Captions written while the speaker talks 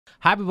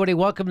Hi, everybody.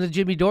 Welcome to the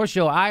Jimmy Dore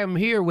Show. I am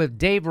here with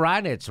Dave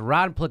Reinitz,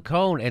 Ron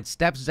Placone, and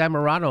Steph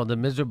Zamorano, the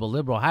miserable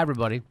liberal. Hi,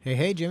 everybody.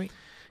 Hey, Jimmy.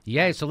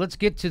 Yeah, so let's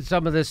get to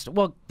some of this.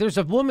 Well, there's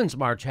a women's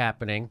march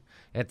happening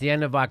at the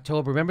end of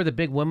October. Remember the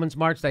big women's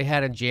march they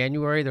had in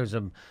January? There's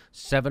a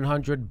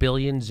 700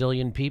 billion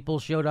zillion people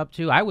showed up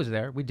to. I was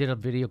there. We did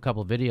a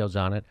couple of videos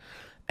on it.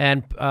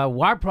 And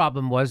our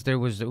problem was it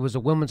was a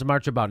women's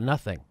march about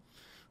nothing.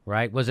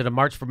 Right? Was it a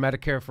march for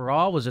Medicare for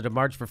all? Was it a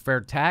march for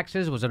fair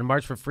taxes? Was it a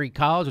march for free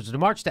college? Was it a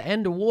march to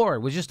end a war? It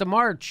was just a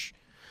march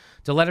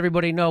to let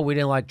everybody know we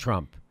didn't like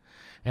Trump.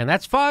 And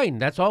that's fine.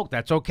 That's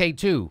okay,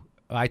 too.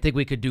 I think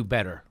we could do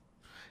better.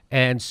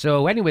 And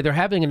so, anyway, they're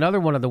having another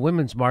one of the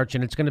Women's March,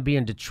 and it's going to be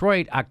in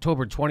Detroit,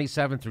 October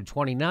 27th through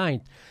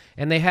 29th.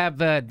 And they have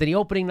the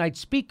opening night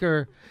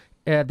speaker.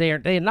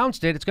 They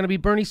announced it. It's going to be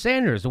Bernie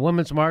Sanders. The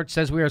Women's March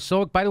says we are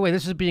so... By the way,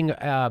 this is being...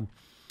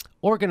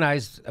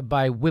 organized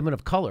by women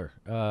of color.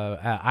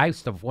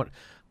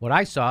 What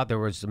I saw, there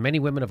was many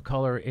women of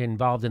color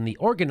involved in the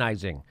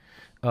organizing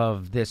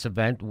of this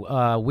event.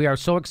 We are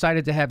so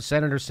excited to have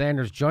Senator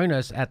Sanders join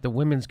us at the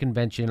Women's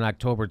Convention on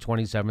October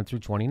 27th through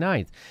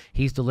 29th.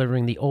 He's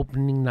delivering the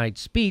opening night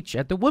speech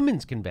at the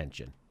Women's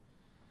Convention.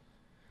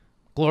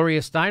 Gloria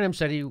Steinem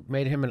said he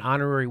made him an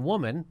honorary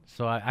woman,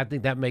 so I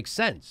think that makes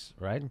sense,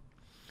 right?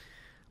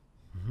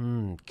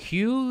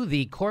 Cue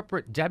the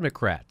corporate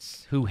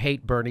Democrats who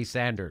hate Bernie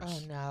Sanders.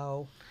 Oh,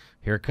 no.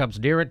 Here comes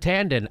Neera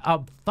Tanden, a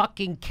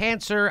fucking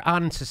cancer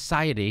on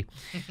society.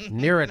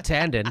 Neera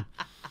Tanden.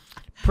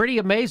 Pretty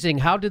amazing.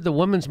 How did the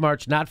Women's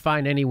March not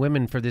find any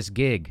women for this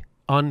gig?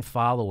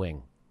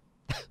 Unfollowing.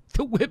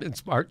 The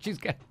Women's March.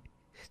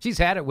 She's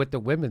had it with the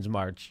Women's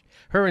March.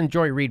 Her and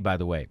Joy Reid, by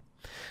the way.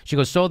 She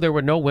goes, so there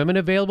were no women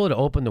available to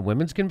open the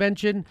women's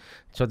convention?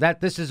 So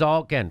this is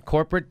all, again,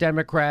 corporate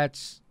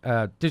Democrats.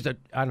 I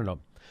don't know,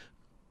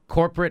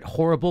 corporate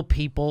horrible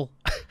people.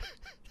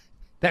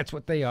 That's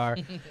what they are.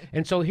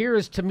 And so here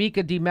is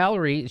Tamika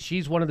DeMallory.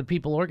 She's one of the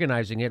people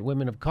organizing it,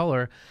 women of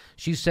color.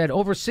 She said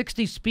over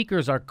 60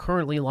 speakers are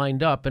currently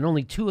lined up, and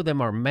only 2 of them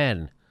are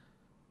men.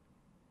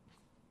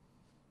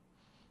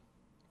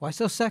 Why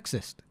so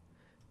sexist?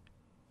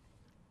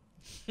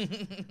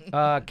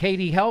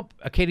 Katie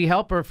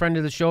Helper, a friend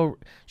of the show,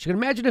 she can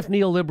imagine if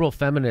neoliberal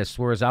feminists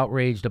were as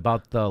outraged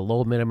about the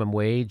low minimum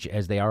wage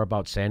as they are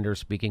about Sanders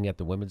speaking at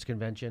the women's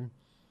convention.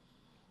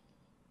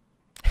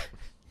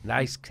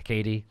 Nice,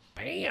 Katie.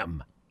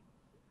 Bam.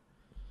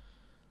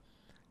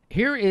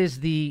 Here is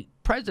the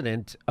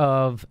president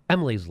of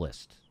Emily's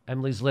List.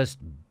 Emily's List,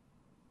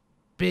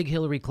 big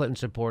Hillary Clinton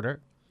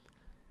supporter.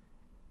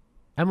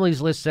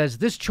 Emily's List says,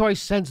 this choice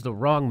sends the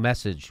wrong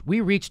message. We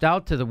reached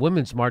out to the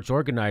Women's March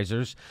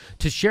organizers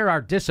to share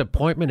our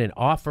disappointment and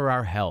offer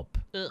our help.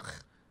 Ugh.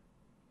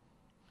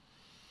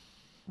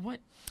 What?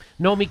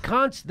 Nomi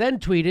Kantz then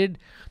tweeted,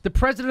 the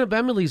president of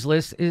Emily's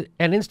List is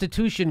an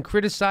institution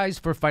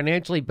criticized for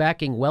financially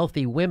backing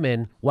wealthy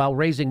women while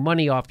raising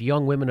money off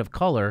young women of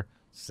color,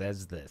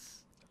 says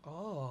this.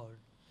 Oh,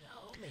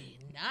 Nomi,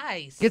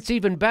 nice. Gets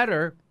even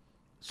better.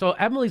 So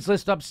Emily's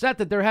List upset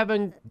that they're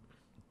having...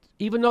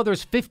 Even though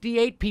there's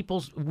 58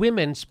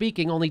 women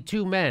speaking, only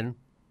 2 men.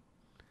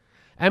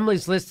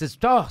 Emily's List is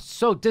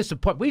so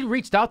disappointed. We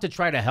reached out to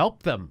try to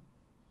help them.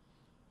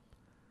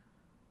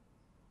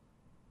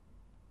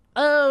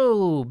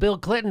 Oh, Bill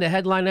Clinton to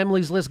headline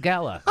Emily's List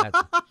gala.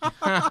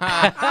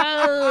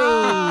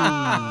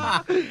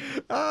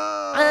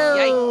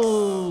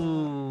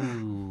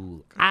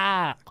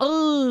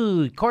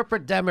 Yikes.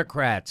 Corporate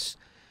Democrats.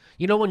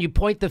 You know, when you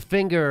point the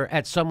finger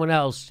at someone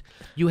else,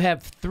 you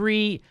have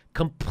 3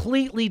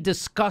 completely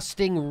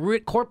disgusting,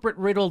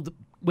 corporate-riddled,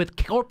 with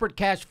corporate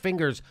cash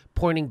fingers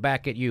pointing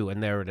back at you,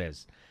 and there it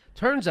is.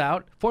 Turns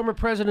out, former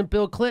President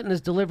Bill Clinton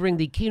is delivering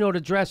the keynote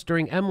address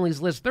during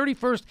Emily's List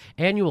 31st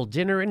annual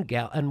dinner and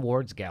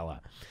awards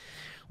gala.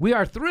 We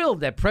are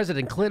thrilled that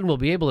President Clinton will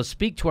be able to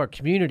speak to our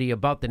community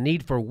about the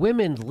need for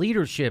women's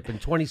leadership in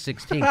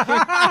 2016. No,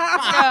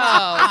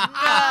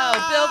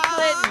 Bill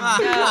Clinton,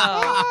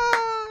 no.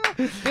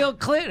 Bill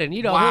Clinton,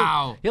 you know,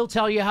 wow. he'll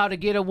tell you how to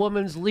get a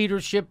woman's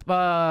leadership.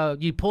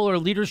 You pull her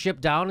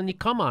leadership down and you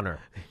come on her.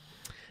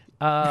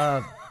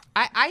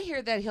 I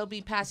hear that he'll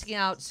be passing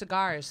out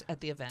cigars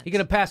at the event. You're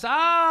going to pass.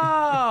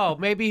 Oh,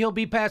 maybe he'll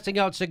be passing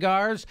out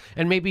cigars,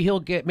 and maybe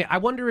he'll get. I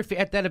wonder if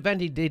at that event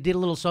they did a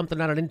little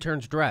something on an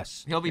intern's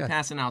dress. He'll be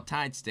passing out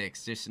Tide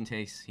sticks just in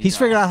case. He's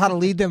figured out how to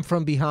lead them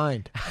from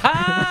behind.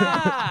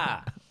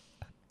 Ha!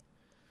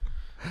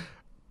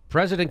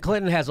 President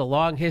Clinton has a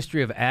long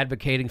history of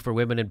advocating for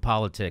women in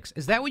politics.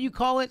 Is that what you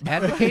call it?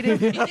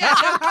 Advocating? Yeah,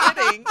 no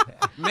kidding.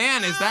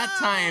 Man, is that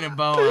tying a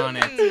bow on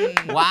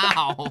it?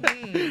 Wow.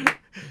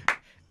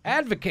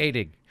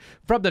 Advocating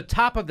from the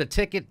top of the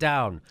ticket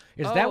down.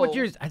 Is that what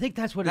yours? I think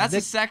that's what that's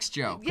it's. a sex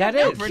joke. Yeah, that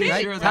no is. Pretty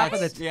kidding. sure Top of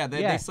that's, the,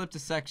 they slipped a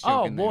sex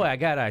joke in there. boy,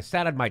 I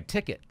sat on my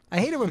ticket. I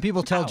hate it when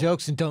people tell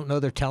jokes and don't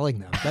know they're telling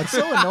them. That's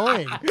so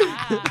annoying.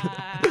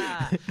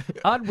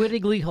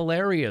 Unwittingly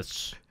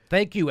hilarious.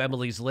 Thank you,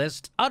 Emily's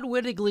List.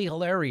 Unwittingly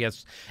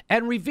hilarious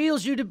and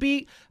reveals you to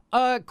be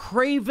a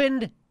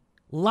craven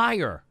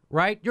liar.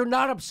 right? You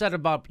are upset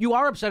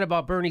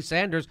about Bernie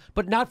Sanders,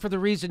 but not for the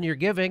reason you're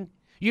giving.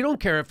 You don't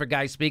care if a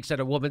guy speaks at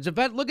a women's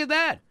event. Look at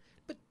that.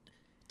 But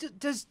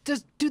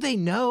do they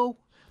know?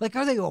 Like,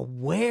 are they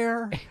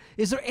aware?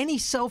 Is there any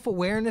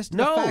self-awareness to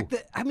the fact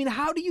that, I mean,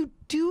 how do you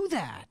do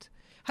that?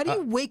 How do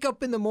you wake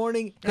up in the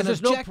morning and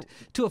object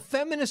to a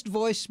feminist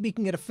voice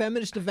speaking at a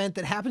feminist event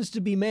that happens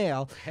to be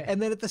male, and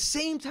then at the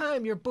same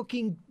time you're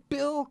booking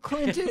Bill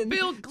Clinton?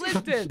 Bill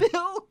Clinton.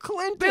 Bill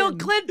Clinton. Bill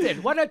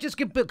Clinton. Why not just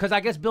get Bill? Because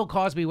I guess Bill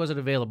Cosby wasn't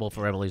available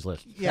for Emily's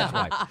List. Yeah.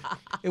 That's why.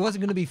 It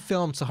wasn't going to be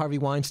filmed, so Harvey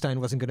Weinstein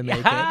wasn't going to make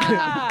it.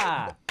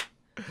 Ah!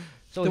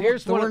 So There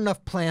weren't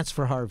enough plants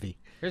for Harvey.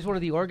 Here's one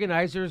of the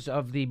organizers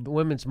of the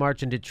Women's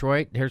March in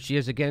Detroit. Here she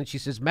is again. She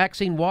says,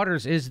 Maxine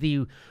Waters is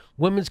the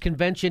Women's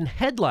Convention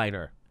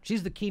headliner.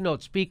 She's the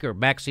keynote speaker,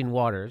 Maxine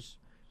Waters.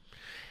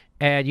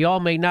 And you all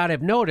may not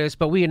have noticed,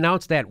 but we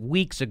announced that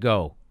weeks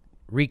ago,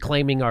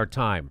 reclaiming our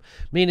time.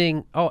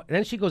 Meaning,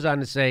 then she goes on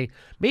to say,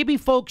 maybe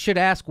folks should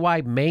ask why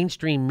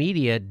mainstream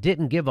media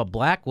didn't give a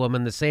black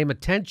woman the same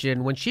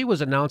attention when she was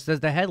announced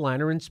as the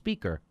headliner and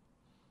speaker.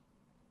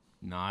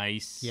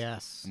 Nice.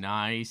 Yes.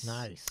 Nice.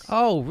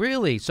 Oh,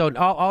 really? So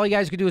all you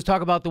guys could do is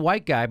talk about the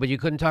white guy, but you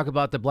couldn't talk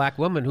about the black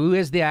woman who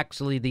is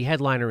actually the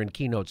headliner and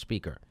keynote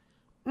speaker.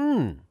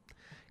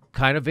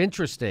 Kind of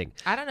interesting.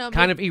 I don't know.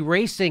 Kind of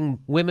erasing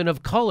women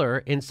of color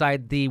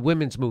inside the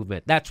women's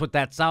movement. That's what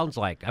that sounds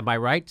like. Am I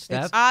right,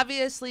 Steph?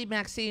 Obviously,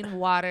 Maxine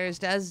Waters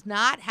does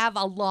not have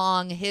a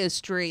long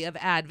history of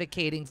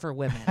advocating for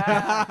women.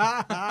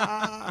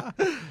 Ha!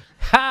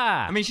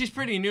 I mean, she's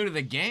pretty new to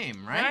the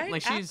game, right?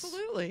 Like she's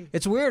Absolutely.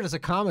 It's weird as a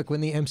comic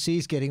when the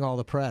MC's getting all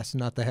the press,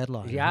 not the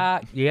headline. Yeah,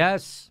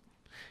 yes.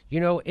 You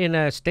know, in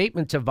a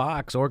statement to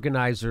Vox,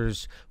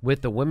 organizers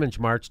with the Women's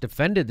March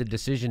defended the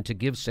decision to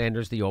give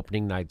Sanders the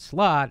opening night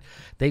slot.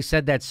 They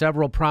said that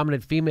several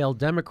prominent female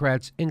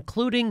Democrats,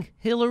 including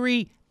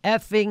Hillary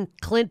effing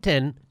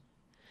Clinton,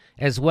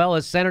 as well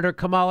as Senator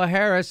Kamala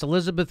Harris,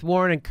 Elizabeth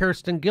Warren, and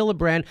Kirsten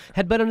Gillibrand,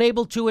 had been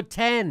unable to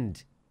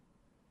attend.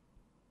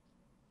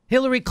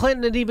 Hillary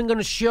Clinton isn't even going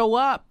to show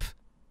up.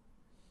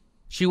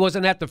 She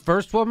wasn't at the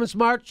first Women's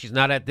March. She's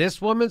not at this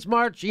Women's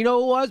March. You know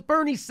who was?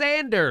 Bernie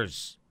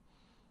Sanders.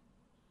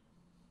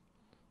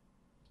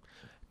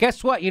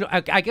 Guess what? You know,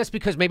 I guess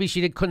because maybe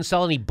she couldn't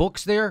sell any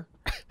books there,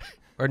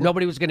 or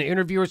nobody was going to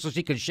interview her, so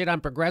she could shit on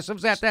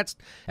progressives at that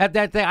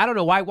thing. I don't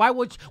know why. Why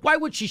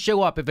would she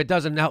show up if it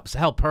doesn't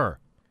help her?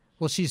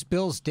 Well, she's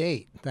Bill's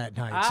date that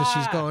night, so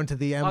she's going to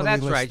the Emily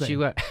that's List right. thing. She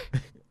went.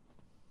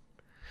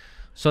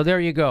 So there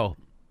you go.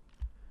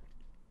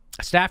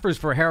 Staffers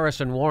for Harris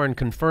and Warren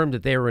confirmed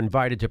that they were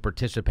invited to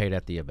participate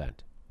at the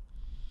event.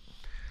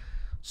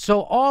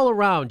 So all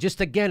around, just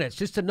again, it's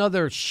just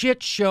another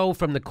shit show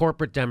from the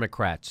corporate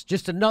Democrats.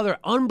 Just another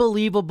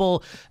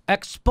unbelievable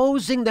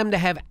exposing them to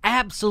have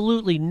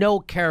absolutely no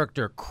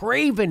character,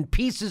 craven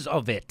pieces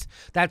of it.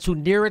 That's who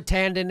Neera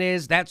Tanden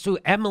is. That's who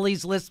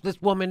Emily's List,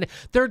 this woman.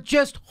 They're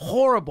just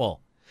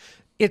horrible.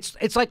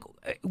 It's like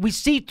we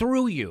see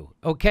through you,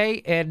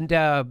 okay? And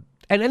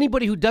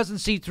anybody who doesn't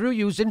see through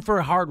you is in for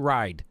a hard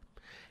ride.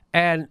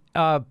 And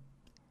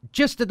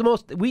just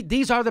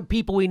these are the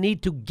people we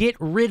need to get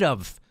rid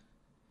of.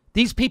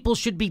 These people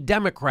should be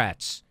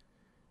Democrats.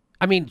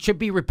 I mean, should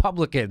be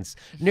Republicans.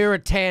 Neera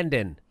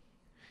Tanden.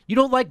 You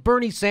don't like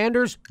Bernie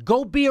Sanders?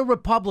 Go be a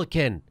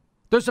Republican.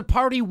 There's a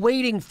party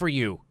waiting for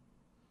you.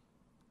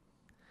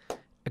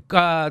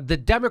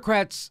 The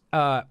Democrats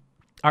are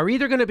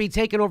either going to be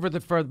taken over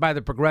by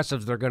the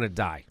progressives, they're going to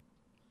die.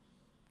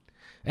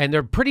 And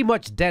they're pretty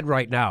much dead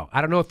right now.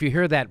 I don't know if you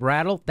hear that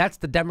rattle. That's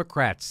the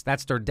Democrats.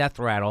 That's their death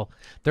rattle.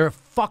 They're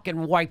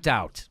fucking wiped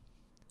out.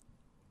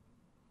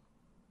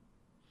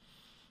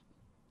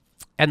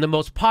 And the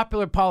most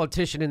popular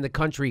politician in the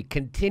country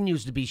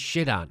continues to be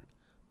shit on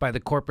by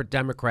the corporate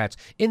Democrats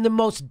in the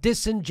most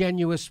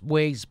disingenuous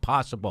ways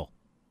possible.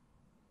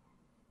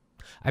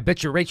 I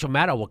bet you Rachel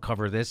Maddow will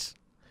cover this.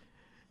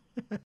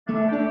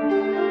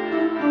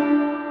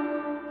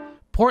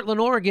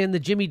 Portland, Oregon, the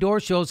Jimmy Dore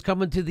Show is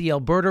coming to the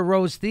Alberta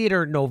Rose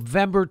Theater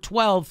November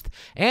 12th.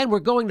 And we're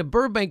going to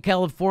Burbank,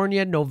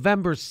 California,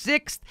 November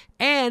 6th.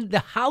 And the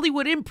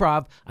Hollywood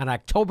Improv on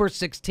October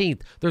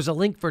 16th. There's a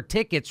link for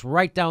tickets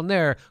right down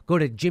there. Go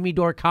to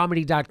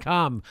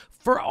jimmydorecomedy.com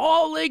for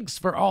all links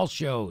for all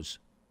shows.